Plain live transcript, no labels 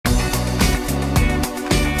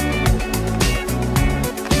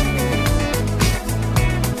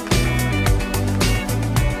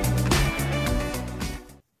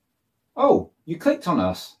You clicked on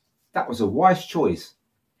us. That was a wise choice,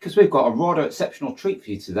 because we've got a rather exceptional treat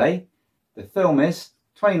for you today. The film is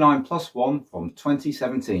 29+1 from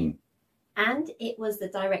 2017. And it was the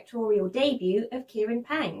directorial debut of Kearen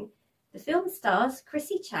Pang. The film stars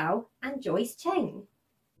Chrissie Chow and Joyce Cheung.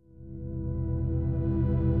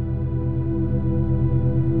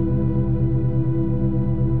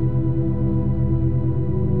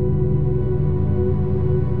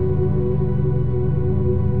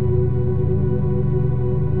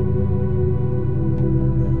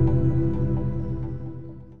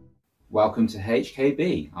 Welcome to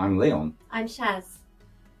HKB. I'm Leon. I'm Shaz.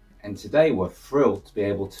 And today we're thrilled to be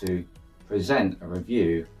able to present a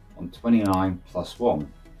review on 29+1.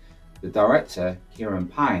 The director, Kearen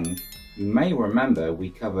Pang, you may remember we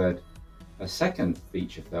covered a second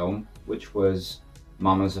feature film, which was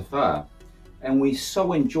Mama's Affair. And we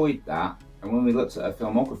so enjoyed that, and when we looked at her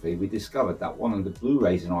filmography, we discovered that one of the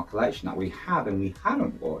Blu-rays in our collection that we had and we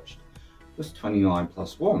hadn't watched was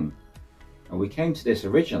 29+1. And we came to this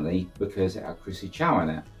originally because it had Chrissie Chow in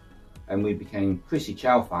it. And we became Chrissie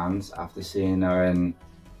Chow fans after seeing her in,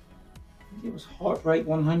 I think it was Heartbreak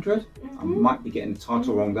 100. I might be getting the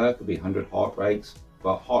title wrong there, it could be 100 Heartbreaks.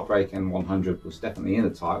 But Heartbreak and 100 was definitely in the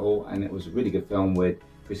title, and it was a really good film with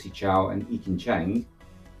Chrissie Chow and Ekin Cheng.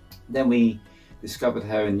 Then we discovered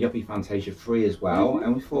her in Yuppie Fantasia 3 as well,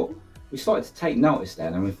 and we started to take notice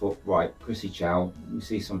then, and we thought, right, Chrissie Chow, we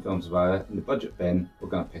see some films of her in the budget bin, we're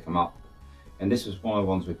going to pick them up. And this was one of the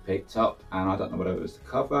ones we picked up, and I don't know whether it was the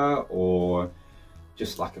cover or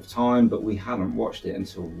just lack of time, but we hadn't watched it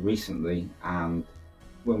until recently. And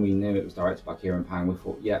when we knew it was directed by Kearen Pang, we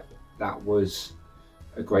thought, yep, that was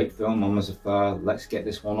a great film, Mama's Affair, let's get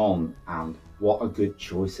this one on. And what a good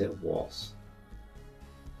choice it was.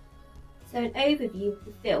 So an overview of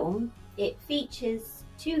the film, it features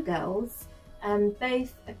two girls,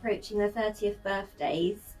 both approaching their 30th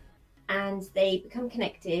birthdays, and they become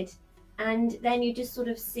connected. And then you just sort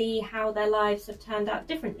of see how their lives have turned out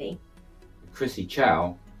differently. Chrissie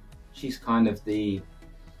Chow, she's kind of the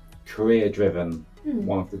career-driven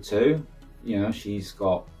one of the two. You know, she's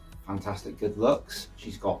got fantastic good looks,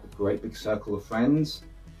 she's got a great big circle of friends,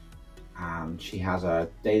 and she has a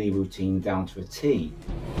daily routine down to a T.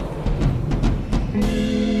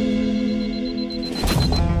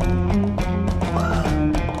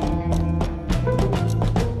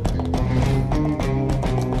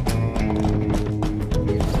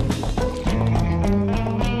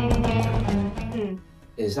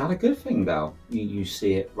 Is that a good thing though? You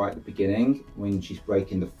see it right at the beginning when she's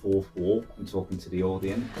breaking the fourth wall and talking to the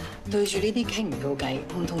audience. 對住呢啲傾唔到偈，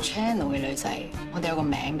唔同 channel 嘅女仔，我哋有個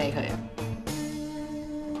名俾佢，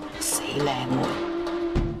死靚妹。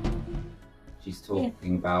 She's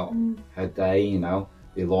talking about her day, you know,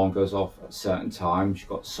 the alarm goes off at a certain time, she's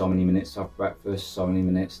got so many minutes to have breakfast, so many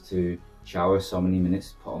minutes to shower, so many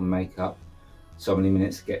minutes to put on makeup, so many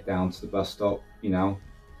minutes to get down to the bus stop, you know.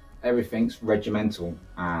 Everything's regimental,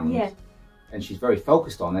 and she's very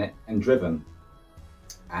focused on it and driven.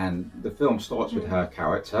 And the film starts with her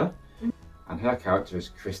character, and her character is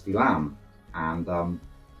Chrissie Lam, and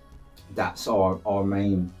that's our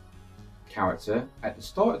main character at the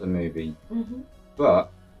start of the movie.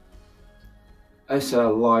 But as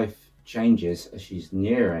her life changes, as she's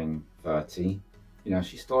nearing 30, you know,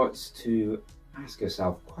 she starts to ask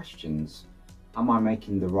herself questions. Am I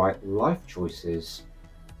making the right life choices?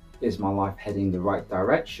 Is my life heading the right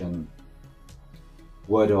direction?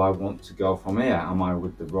 Where do I want to go from here? Am I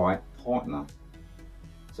with the right partner?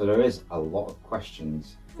 So there is a lot of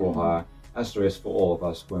questions for her, as there is for all of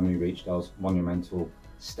us when we reach those monumental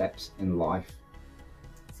steps in life.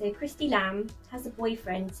 So Chrissie Lam has a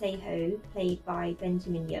boyfriend, Seiho, played by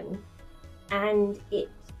Benjamin Young, and it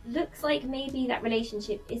looks like maybe that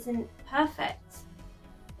relationship isn't perfect,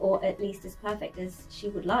 or at least as perfect as she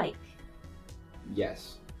would like.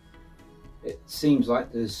 Yes. It seems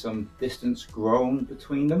like there's some distance grown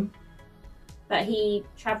between them. But he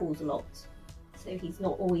travels a lot, so he's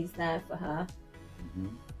not always there for her.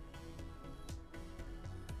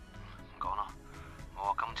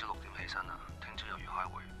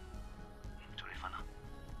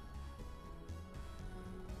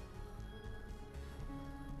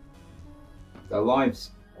 Their lives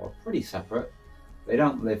are pretty separate. They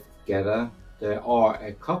don't live together. They are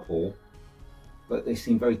a couple, but they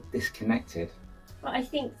seem very disconnected. But I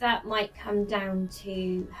think that might come down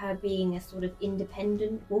to her being a sort of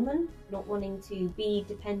independent woman, not wanting to be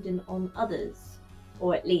dependent on others,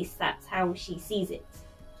 or at least that's how she sees it.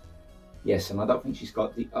 Yes, and I don't think she's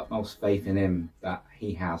got the utmost faith in him that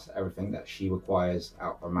he has everything that she requires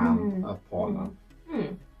out of a man, a partner.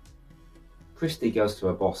 Christie goes to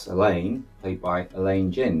her boss Elaine, played by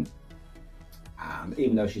Elaine Jin, and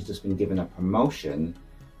even though she's just been given a promotion,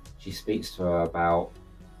 she speaks to her about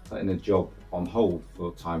putting the job on hold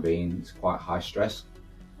for the time being. It's quite high stress,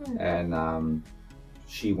 and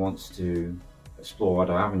she wants to explore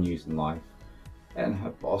other avenues in life. And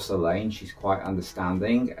her boss Elaine, she's quite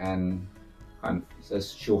understanding and kind of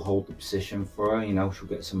says she'll hold the position for her. You know, she'll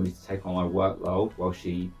get somebody to take on her workload while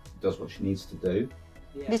she does what she needs to do.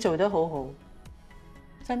 你做得好好，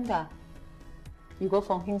真㗎。如果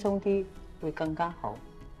放輕鬆啲，會更加好。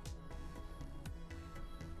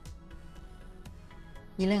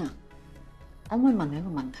二玲啊，可唔可以問你一個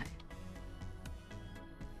問題？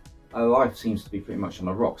 Her life seems to be pretty much on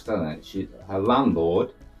the rocks, doesn't it? Her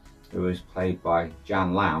landlord, who is played by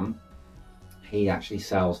Jan Lam, he actually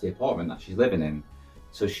sells the apartment that she's living in,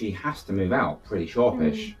 so she has to move out pretty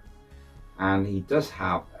sharpish. And he does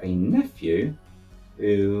have a nephew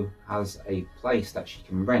who has a place that she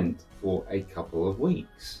can rent for a couple of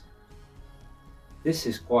weeks. This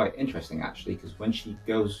is quite interesting actually, because when she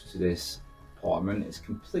goes to this apartment, it's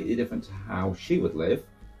completely different to how she would live.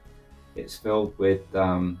 It's filled with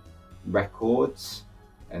records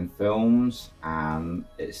and films, and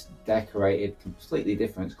it's decorated completely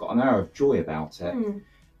different. It's got an air of joy about it.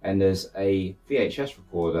 And there's a VHS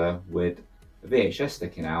recorder with a VHS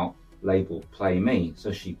sticking out labeled Play Me,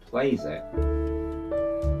 so she plays it.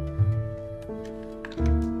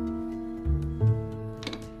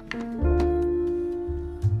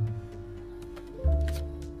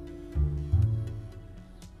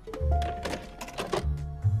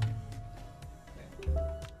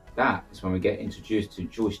 That is when we get introduced to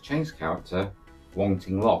Joyce Cheng's character, Wong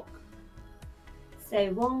Ting Lok.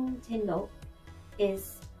 So Wong Tin Lok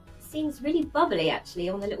seems really bubbly actually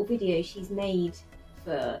on the little video she's made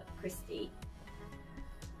for Christie.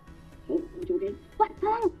 好，我做嘅。喂，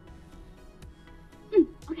睇。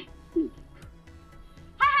OK。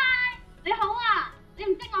嗨嗨，你好啊！你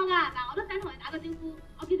唔識我㗎，但我都想同你打個招呼。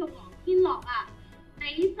我叫做黃天樂啊，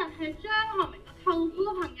你實係張學明個舅父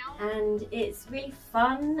嘅朋友。And it's really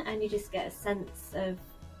fun, and you just get a sense of,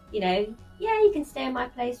 you know, yeah, you can stay in my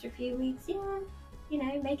place for a few weeks. Yeah, you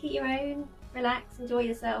know, make it your own, relax, enjoy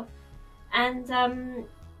yourself, and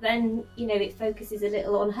then, you know, it focuses a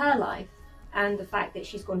little on her life and the fact that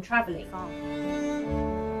she's gone travelling.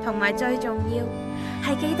 同埋最重要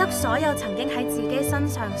係記得所有曾經喺自己身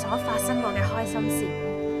上所發生過嘅開心事，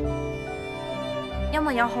因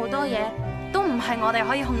為有好多嘢都唔係我哋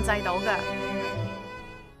可以控制到㗎。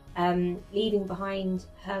Leaving behind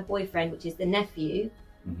her boyfriend, which is the nephew,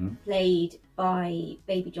 played by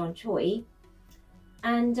Baby John Choi,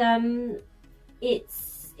 and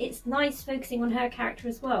it's nice focusing on her character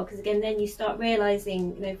as well, because again then you start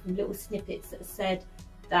realising, you know, from little snippets that said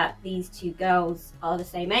that these two girls are the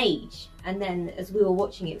same age, and then as we were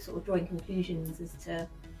watching it, sort of drawing conclusions as to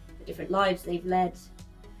the different lives they've led.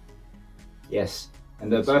 Yes,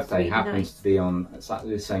 and their birthday really happens nice. to be on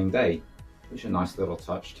exactly the same day, which is a nice little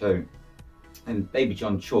touch too. And Baby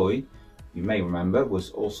John Choi, you may remember, was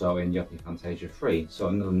also in Yuppie Fantasia 3, so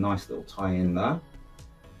another nice little tie-in there.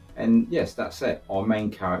 And yes, that's it, our main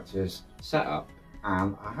character's set up.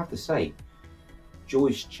 And I have to say,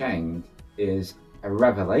 Joyce Cheng is a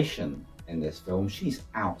revelation in this film. She's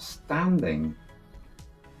outstanding.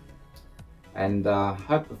 And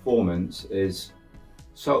her performance is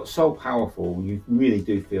so powerful, you really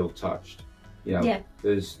do feel touched. You know,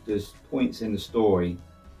 there's points in the story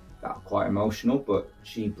that are quite emotional, but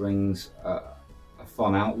she brings a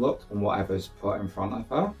fun outlook on whatever's put in front of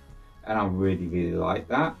her, and I really like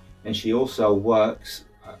that. And she also works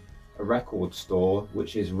a record store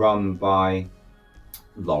which is run by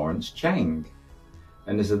Lawrence Cheng,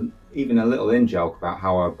 and there's even a little in-joke about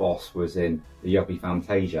how her boss was in the Yuppie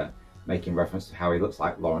Fantasia, making reference to how he looks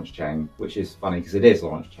like Lawrence Cheng, which is funny because it is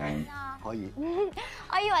Lawrence Cheng. 可以。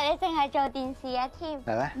我以為你淨係做電視嘅添。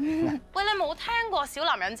係咩？喂，你冇聽過小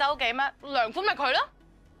男人周記咩？梁寬咪佢咯。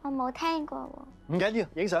我冇聽過喎。唔緊要，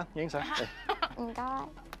影相影相。唔該。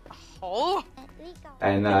好。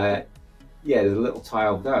And yeah, there's a little tie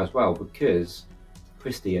over there as well, because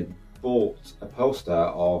Christie had bought a poster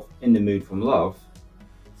of In the Mood from Love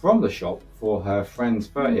from the shop for her friend's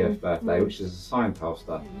 30th birthday, which is a signed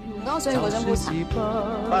poster. 唔該，我想要嗰張 poster。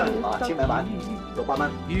簽名版600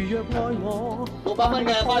蚊。600蚊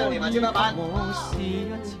嘅花樣年華簽名版。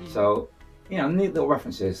So, you know, neat little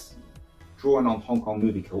references drawing on Hong Kong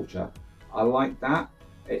movie culture. I like that.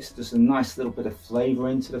 It's just a nice little bit of flavour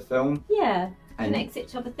into the film. Yeah, and connects it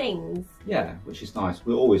to other things. Yeah, which is nice.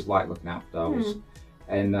 We always like looking out for those.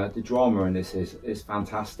 And the drama in this is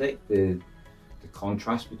fantastic. The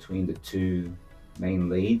contrast between the two main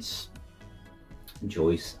leads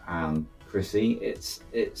Joyce and Chrissie.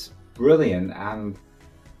 It's brilliant, and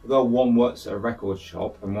although one works at a record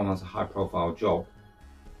shop and one has a high profile job,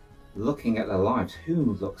 looking at their lives,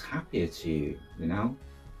 who looks happier to you, you know?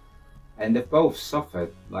 And they've both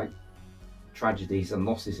suffered like tragedies and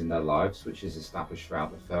losses in their lives, which is established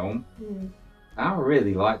throughout the film. I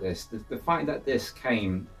really like this. The fact that this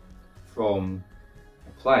came from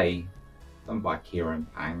a play done by Kearen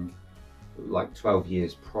Pang like 12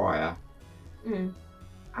 years prior,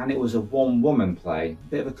 and it was a one-woman play, a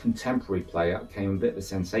bit of a contemporary play that became a bit of a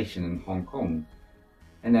sensation in Hong Kong,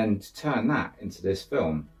 and then to turn that into this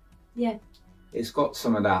film, it's got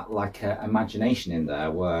some of that like imagination in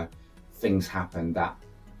there, where things happen that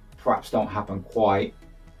perhaps don't happen quite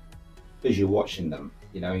as you're watching them.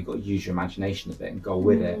 You know, you've got to use your imagination a bit and go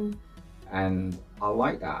with it. And I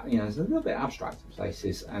like that. You know, it's a little bit abstract in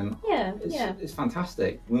places, and it's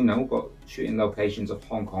fantastic. We know we've got shooting locations of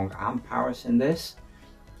Hong Kong and Paris in this,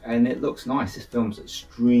 and it looks nice. This film's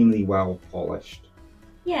extremely well polished.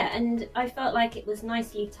 Yeah, and I felt like it was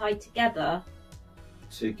nicely tied together.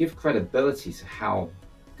 To give credibility to how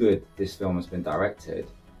good this film has been directed,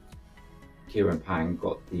 Kearen Pang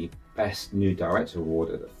got the Best New Director Award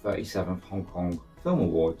at the 37th Hong Kong Film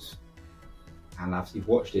Awards. And after you've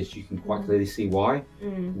watched this, you can quite clearly see why.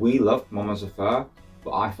 We loved Mama's Affair,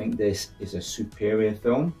 but I think this is a superior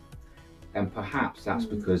film. And perhaps that's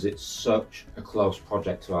because it's such a close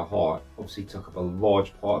project to her heart. Obviously took up a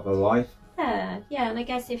large part of her life. Yeah, and I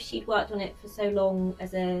guess if she'd worked on it for so long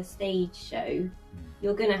as a stage show,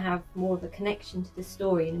 you're going to have more of a connection to the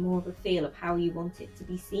story and more of a feel of how you want it to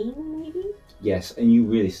be seen, maybe? Yes, and you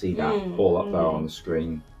really see that all up there on the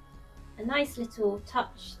screen. A nice little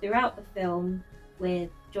touch throughout the film with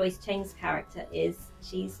Joyce Cheung's character is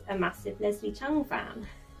she's a massive Leslie Cheung fan.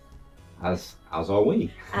 As are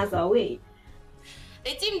we. As are we.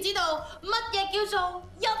 你知唔知道乜嘢叫做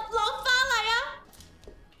日落花嚟啊？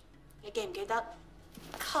你記唔記得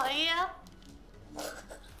佢啊？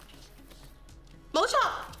冇錯，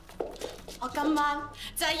我今晚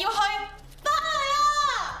就係要去巴黎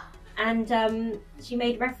啊！ And she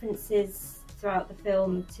made references throughout the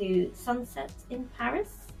film to sunset in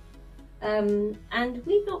Paris. And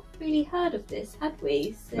we've not really heard of this, had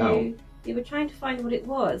we? So no. We were trying to find what it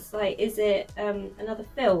was. Like, is it another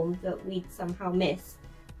film that we'd somehow missed?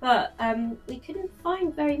 But we couldn't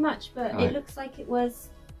find very much, but it looks like it was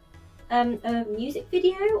a music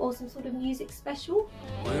video or some sort of music special.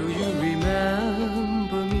 Will you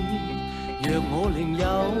remember me?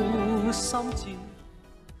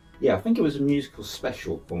 Yeah, I think it was a musical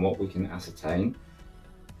special from what we can ascertain.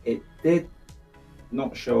 It did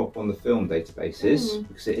not show up on the film databases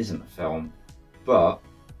because it isn't a film, but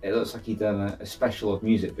it looks like he'd done a special of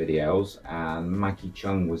music videos, and Maggie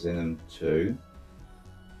Cheung was in them too.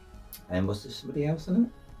 And was there somebody else in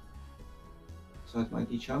it besides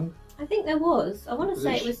Maggie Cheung? I think there was. I want to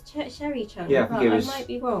say it was Sherry Cheung. Yeah, I think it was. I might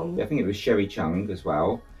be wrong. Yeah, I think it was Sherry Cheung as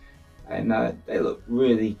well, and they look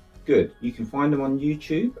really good. You can find them on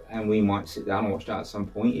YouTube, and we might sit down and watch that at some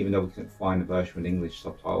point. Even though we couldn't find a version with English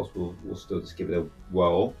subtitles, we'll still just give it a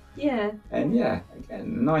whirl. Yeah. And yeah, again, a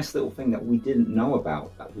nice little thing that we didn't know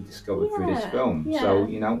about that we discovered through this film. Yeah. So,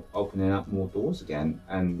 you know, opening up more doors again,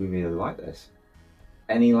 and we really like this.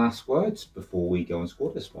 Any last words before we go and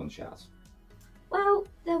score this one, Shaz? Well,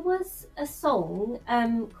 there was a song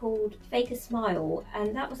called Fake a Smile,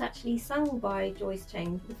 and that was actually sung by Joyce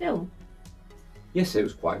Cheung for the film. Yes, it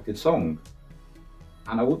was quite a good song.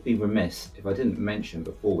 And I would be remiss if I didn't mention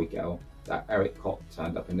before we go that Eric Cott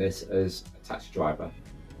turned up in this as a taxi driver.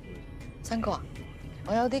 新哥啊，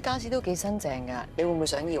我有啲家私都幾新淨㗎，你會唔會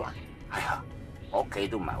想要啊？係啊，我屋企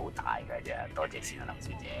都唔係好大㗎啫，多謝先啊，林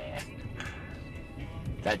小姐。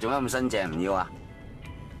但係做乜咁新淨唔要啊？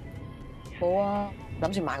冇啊，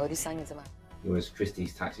諗住買嗰啲新嘅啫嘛。He was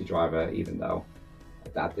Christie's taxi driver, even though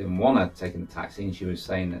her dad didn't want her taking the taxi, and she was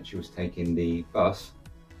saying that she was taking the bus.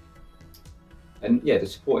 And yeah, the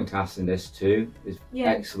supporting cast in this too is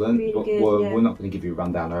excellent, really but good, we're not going to give you a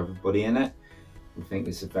rundown of everybody in it. We think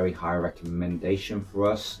this is a very high recommendation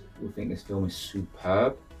for us. We think this film is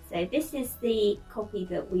superb. So this is the copy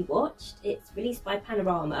that we watched. It's released by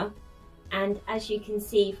Panorama, and as you can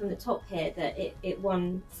see from the top here, that it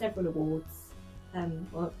won several awards.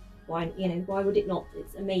 Well, why would it not?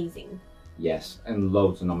 It's amazing. Yes, and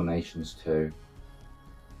loads of nominations too.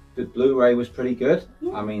 The Blu-ray was pretty good.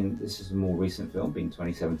 Yeah. I mean, this is a more recent film, being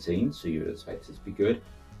 2017, so you would expect it to be good.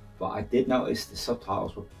 But I did notice the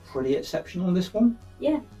subtitles were pretty exceptional in this one.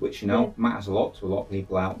 Yeah. Which, you know, matters a lot to a lot of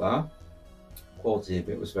people out there. Quality of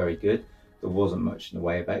it was very good. There wasn't much in the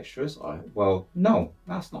way of extras. Well, no,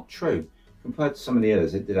 that's not true. Compared to some of the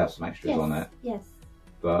others, it did have some extras on it. Yes.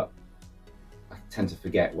 but I tend to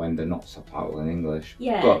forget when they're not subtitled in English.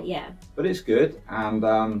 Yeah, but it's good,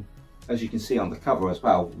 and as you can see on the cover as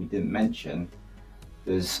well, we didn't mention,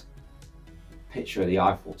 there's a picture of the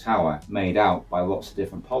Eiffel Tower made out by lots of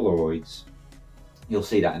different Polaroids. You'll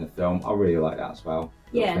see that in the film. I really like that as well.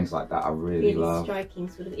 Yeah, things like that I really love. Striking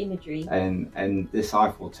sort of imagery. And this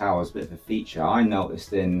Eiffel Tower is a bit of a feature. I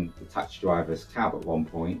noticed in the taxi driver's cab at one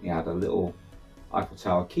point, he had a little Eiffel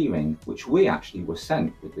Tower keyring, which we actually were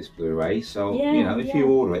sent with this Blu-ray. So, you know, if you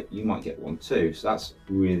order it, you might get one too. So that's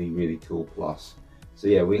really, really cool plus. So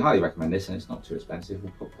yeah, we highly recommend this, and it's not too expensive.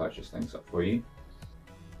 We'll put purchase links up for you.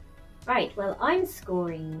 Right, well, I'm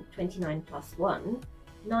scoring 29+1,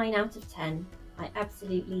 9 out of 10. I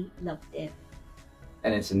absolutely loved it.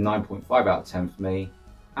 And it's a 9.5 out of 10 for me.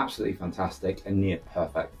 Absolutely fantastic, a near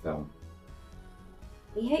perfect film.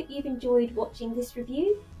 We hope you've enjoyed watching this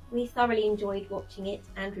review. We thoroughly enjoyed watching it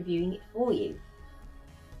and reviewing it for you.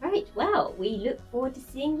 Right, well, we look forward to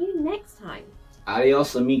seeing you next time.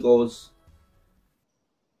 Adios, amigos.